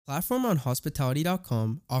Platform on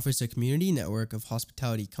Hospitality.com offers a community network of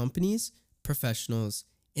hospitality companies, professionals,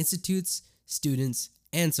 institutes, students,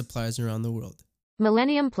 and suppliers around the world.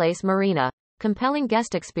 Millennium Place Marina. Compelling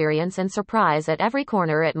guest experience and surprise at every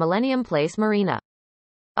corner at Millennium Place Marina.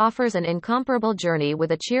 Offers an incomparable journey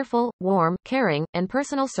with a cheerful, warm, caring, and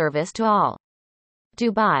personal service to all.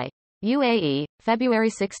 Dubai, UAE, February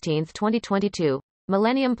 16, 2022.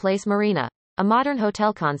 Millennium Place Marina, a modern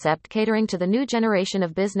hotel concept catering to the new generation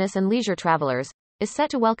of business and leisure travelers, is set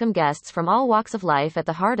to welcome guests from all walks of life at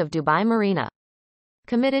the heart of Dubai Marina.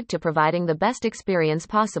 Committed to providing the best experience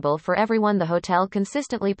possible for everyone, the hotel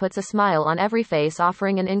consistently puts a smile on every face,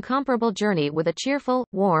 offering an incomparable journey with a cheerful,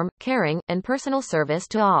 warm, caring, and personal service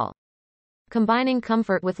to all. Combining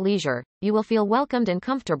comfort with leisure, you will feel welcomed and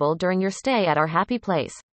comfortable during your stay at our happy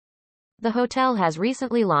place. The hotel has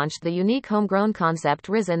recently launched the unique homegrown concept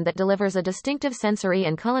Rizan that delivers a distinctive sensory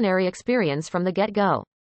and culinary experience from the get-go.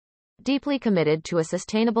 Deeply committed to a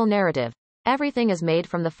sustainable narrative, everything is made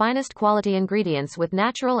from the finest quality ingredients with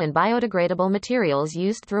natural and biodegradable materials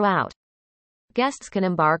used throughout. Guests can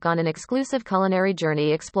embark on an exclusive culinary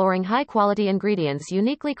journey exploring high-quality ingredients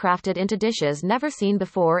uniquely crafted into dishes never seen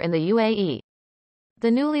before in the UAE. The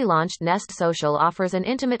newly launched Nest Social offers an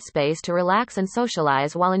intimate space to relax and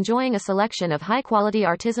socialize while enjoying a selection of high-quality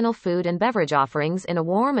artisanal food and beverage offerings in a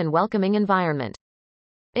warm and welcoming environment.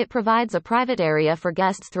 It provides a private area for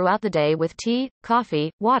guests throughout the day with tea,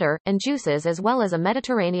 coffee, water, and juices, as well as a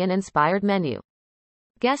Mediterranean-inspired menu.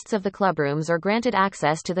 Guests of the clubrooms are granted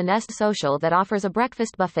access to the Nest Social that offers a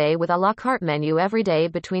breakfast buffet with a la carte menu every day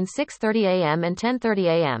between 6:30 a.m. and 10:30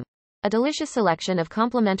 a.m., a delicious selection of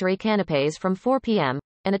complimentary canapés from 4 p.m.,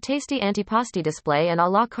 and a tasty antipasti display and a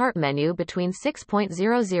la carte menu between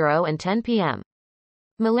 6:00 and 10 p.m.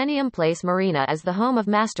 Millennium Place Marina is the home of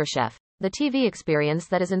MasterChef, the TV experience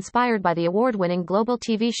that is inspired by the award-winning global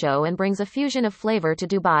TV show and brings a fusion of flavor to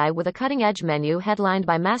Dubai with a cutting-edge menu headlined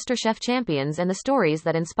by MasterChef champions and the stories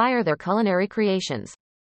that inspire their culinary creations.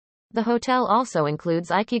 The hotel also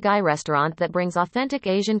includes Ikigai restaurant that brings authentic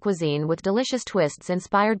Asian cuisine with delicious twists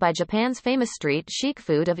inspired by Japan's famous street chic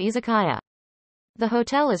food of izakaya. The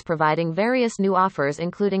hotel is providing various new offers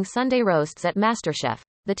including Sunday roasts at MasterChef,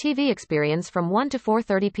 the TV experience from 1 to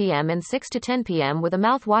 4:30 p.m. and 6 to 10 p.m. with a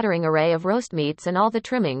mouth-watering array of roast meats and all the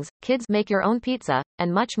trimmings, kids make your own pizza,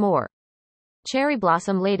 and much more. Cherry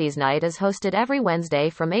Blossom Ladies Night is hosted every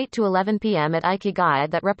Wednesday from 8 to 11 p.m. at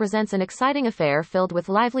Ikigai that represents an exciting affair filled with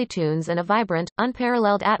lively tunes and a vibrant,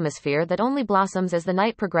 unparalleled atmosphere that only blossoms as the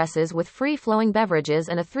night progresses, with free-flowing beverages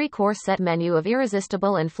and a 3-course set menu of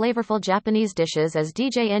irresistible and flavorful Japanese dishes as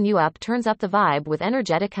DJ NU Up turns up the vibe with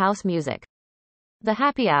energetic house music. The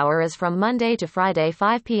happy hour is from Monday to Friday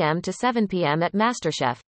 5 p.m. to 7 p.m. at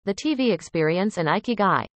MasterChef, the TV experience, and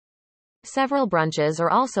Ikigai. Several brunches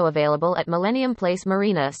are also available at Millennium Place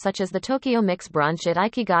Marina, such as the Tokyo Mix Brunch at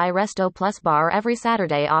Ikigai Resto Plus Bar every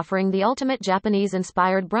Saturday, offering the ultimate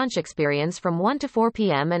Japanese-inspired brunch experience from 1 to 4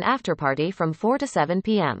 p.m. and afterparty from 4 to 7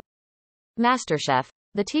 p.m. MasterChef,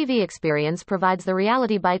 the TV experience, provides the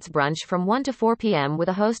Reality Bites brunch from 1 to 4 p.m. with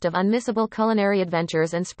a host of unmissable culinary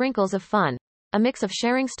adventures and sprinkles of fun. A mix of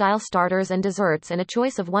sharing-style starters and desserts and a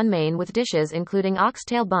choice of one main with dishes including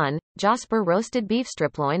oxtail bun, Jasper roasted beef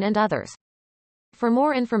striploin and others. For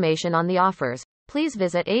more information on the offers, please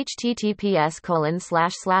visit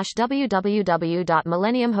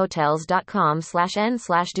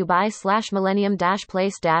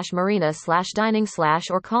https://www.millenniumhotels.com/n/dubai/millennium-place-marina/dining/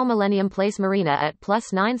 or call Millennium Place Marina at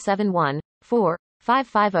 +971 4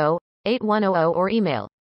 550 8100 or email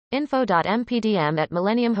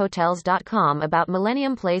info.mpdm@millenniumhotels.com about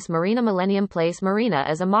Millennium Place Marina. Millennium Place Marina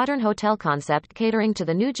is a modern hotel concept catering to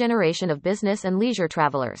the new generation of business and leisure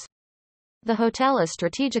travelers. The hotel is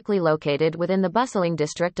strategically located within the bustling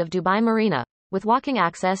district of Dubai Marina, with walking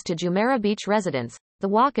access to Jumeirah Beach Residence, the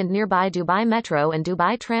Walk and nearby Dubai Metro and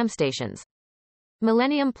Dubai tram stations.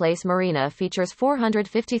 Millennium Place Marina features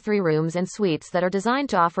 453 rooms and suites that are designed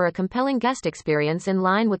to offer a compelling guest experience in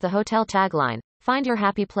line with the hotel tagline, "Find your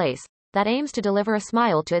happy place," that aims to deliver a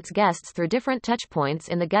smile to its guests through different touch points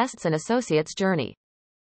in the guests' and associates' journey.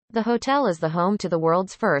 The hotel is the home to the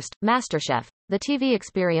world's first MasterChef, the TV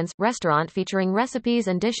experience restaurant featuring recipes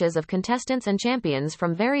and dishes of contestants and champions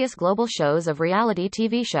from various global shows of reality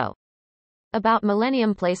TV show. About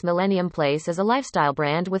Millennium Place. Millennium Place is a lifestyle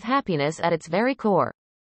brand with happiness at its very core.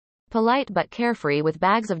 Polite but carefree with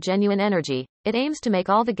bags of genuine energy, it aims to make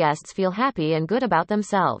all the guests feel happy and good about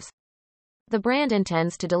themselves. The brand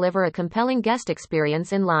intends to deliver a compelling guest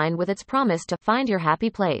experience in line with its promise to find your happy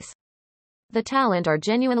place. The talent are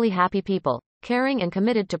genuinely happy people, caring and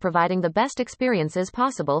committed to providing the best experiences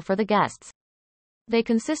possible for the guests. They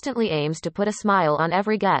consistently aims to put a smile on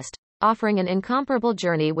every guest, offering an incomparable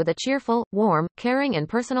journey with a cheerful, warm, caring and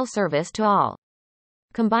personal service to all.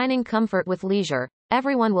 Combining comfort with leisure,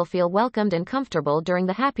 everyone will feel welcomed and comfortable during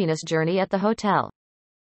the happiness journey at the hotel.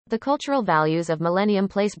 The cultural values of Millennium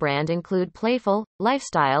Place brand include playful,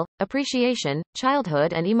 lifestyle, appreciation,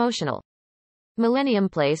 childhood and emotional. Millennium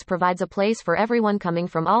Place provides a place for everyone coming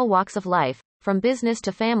from all walks of life, from business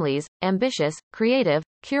to families, ambitious, creative,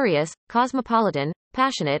 curious, cosmopolitan,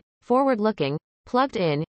 passionate, forward-looking,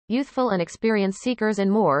 plugged-in, youthful and experience seekers and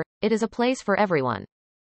more. It is a place for everyone.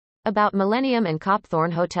 About Millennium and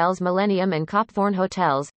Copthorne Hotels. Millennium and Copthorne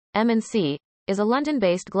Hotels, M&C, is a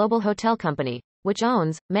London-based global hotel company, which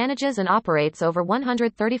owns, manages and operates over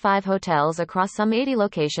 135 hotels across some 80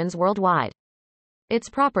 locations worldwide. Its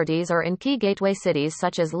properties are in key gateway cities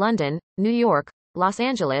such as London, New York, Los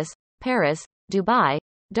Angeles, Paris, Dubai,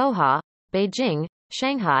 Doha, Beijing,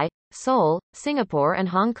 Shanghai, Seoul, Singapore and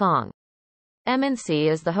Hong Kong. M&C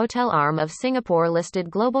is the hotel arm of Singapore-listed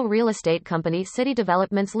global real estate company City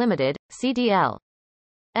Developments Limited, CDL.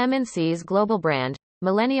 M&C's global brand,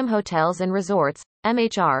 Millennium Hotels and Resorts,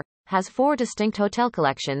 MHR, has 4 distinct hotel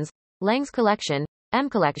collections: Langs Collection, M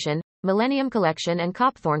Collection, Millennium Collection and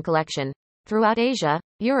Copthorne Collection, throughout Asia,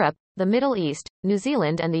 Europe, the Middle East, New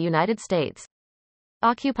Zealand and the United States.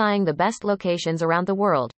 Occupying the best locations around the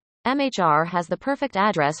world, MHR has the perfect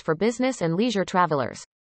address for business and leisure travelers.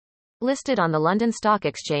 Listed on the London Stock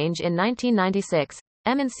Exchange in 1996,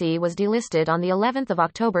 M&C was delisted on the 11th of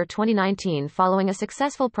October 2019 following a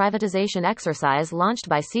successful privatization exercise launched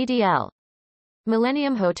by CDL.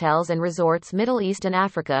 Millennium Hotels and Resorts Middle East and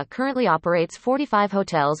Africa currently operates 45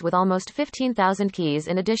 hotels with almost 15,000 keys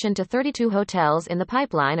in addition to 32 hotels in the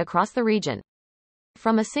pipeline across the region.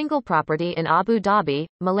 From a single property in Abu Dhabi,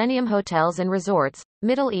 Millennium Hotels and Resorts,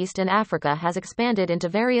 Middle East and Africa has expanded into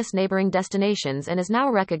various neighboring destinations and is now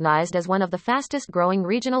recognized as one of the fastest growing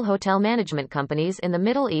regional hotel management companies in the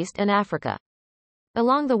Middle East and Africa.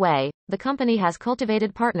 Along the way, the company has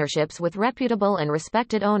cultivated partnerships with reputable and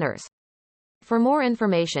respected owners. For more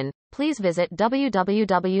information, please visit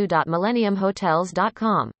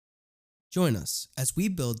www.millenniumhotels.com. Join us as we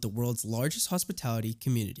build the world's largest hospitality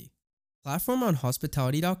community. Platform on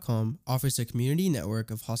Hospitality.com offers a community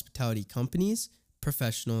network of hospitality companies,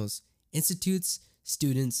 professionals, institutes,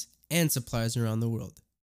 students, and suppliers around the world.